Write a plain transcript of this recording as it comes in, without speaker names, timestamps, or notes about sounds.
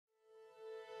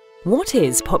What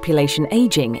is population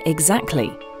aging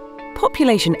exactly?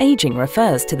 Population aging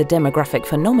refers to the demographic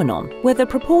phenomenon where the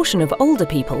proportion of older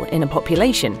people in a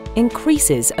population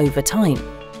increases over time.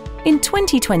 In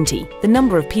 2020, the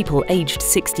number of people aged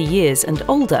 60 years and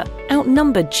older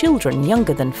outnumbered children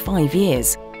younger than 5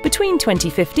 years. Between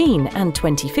 2015 and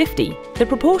 2050, the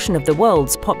proportion of the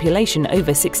world's population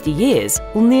over 60 years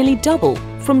will nearly double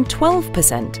from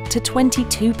 12% to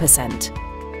 22%.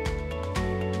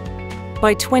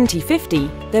 By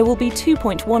 2050, there will be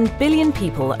 2.1 billion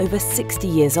people over 60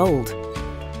 years old.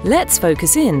 Let's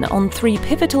focus in on 3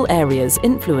 pivotal areas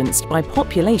influenced by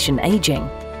population aging.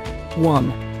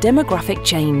 1. Demographic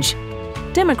change.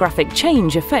 Demographic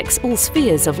change affects all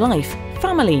spheres of life: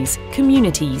 families,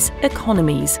 communities,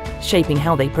 economies, shaping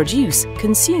how they produce,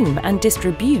 consume and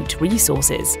distribute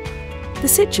resources. The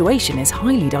situation is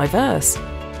highly diverse.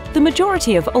 The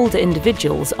majority of older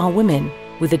individuals are women.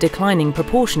 With a declining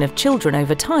proportion of children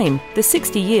over time, the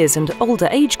 60 years and older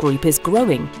age group is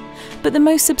growing. But the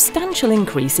most substantial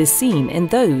increase is seen in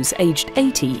those aged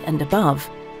 80 and above.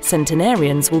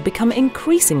 Centenarians will become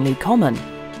increasingly common.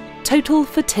 Total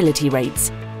fertility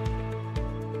rates.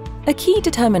 A key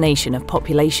determination of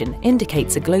population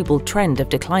indicates a global trend of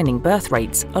declining birth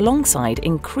rates alongside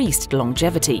increased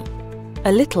longevity.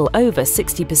 A little over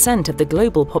 60% of the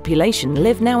global population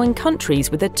live now in countries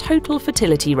with a total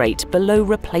fertility rate below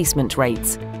replacement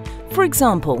rates. For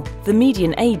example, the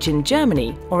median age in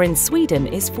Germany or in Sweden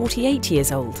is 48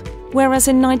 years old, whereas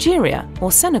in Nigeria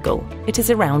or Senegal it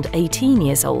is around 18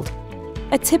 years old.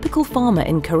 A typical farmer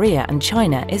in Korea and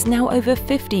China is now over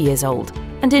 50 years old,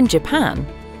 and in Japan,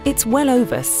 it's well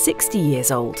over 60 years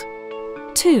old.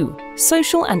 2.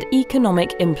 Social and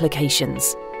economic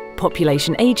implications.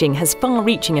 Population aging has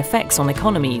far-reaching effects on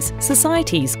economies,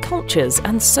 societies, cultures,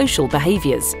 and social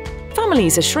behaviours.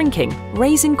 Families are shrinking,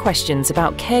 raising questions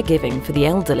about caregiving for the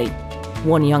elderly.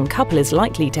 One young couple is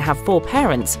likely to have 4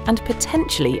 parents and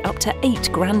potentially up to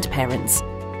 8 grandparents.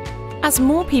 As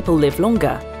more people live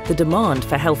longer, the demand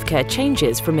for healthcare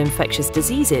changes from infectious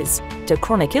diseases to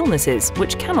chronic illnesses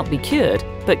which cannot be cured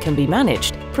but can be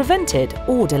managed, prevented,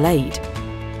 or delayed.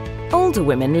 Older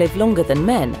women live longer than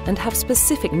men and have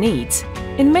specific needs.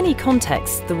 In many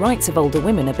contexts, the rights of older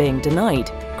women are being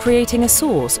denied, creating a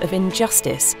source of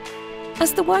injustice.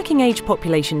 As the working age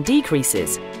population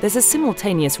decreases, there's a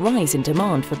simultaneous rise in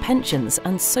demand for pensions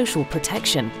and social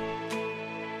protection.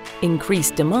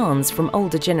 Increased demands from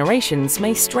older generations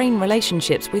may strain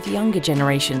relationships with younger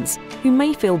generations, who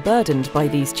may feel burdened by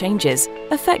these changes,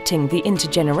 affecting the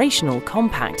intergenerational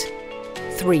compact.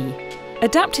 3.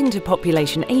 Adapting to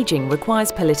population aging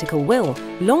requires political will,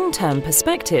 long-term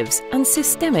perspectives, and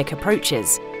systemic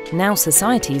approaches. Now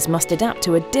societies must adapt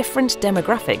to a different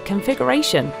demographic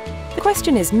configuration. The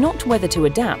question is not whether to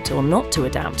adapt or not to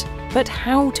adapt, but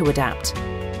how to adapt.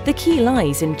 The key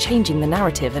lies in changing the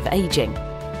narrative of aging,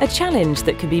 a challenge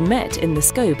that can be met in the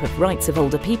scope of rights of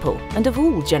older people and of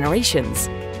all generations.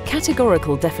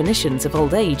 Categorical definitions of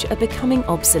old age are becoming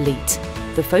obsolete.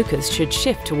 The focus should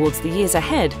shift towards the years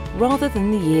ahead rather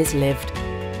than the years lived.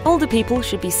 Older people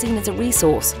should be seen as a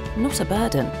resource, not a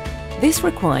burden. This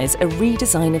requires a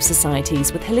redesign of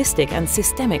societies with holistic and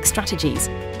systemic strategies,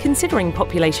 considering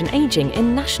population aging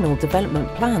in national development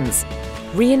plans,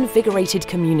 reinvigorated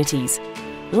communities,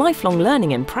 lifelong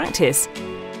learning in practice,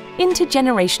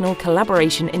 intergenerational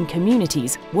collaboration in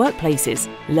communities,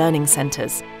 workplaces, learning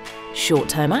centres,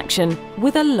 short-term action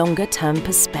with a longer-term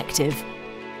perspective.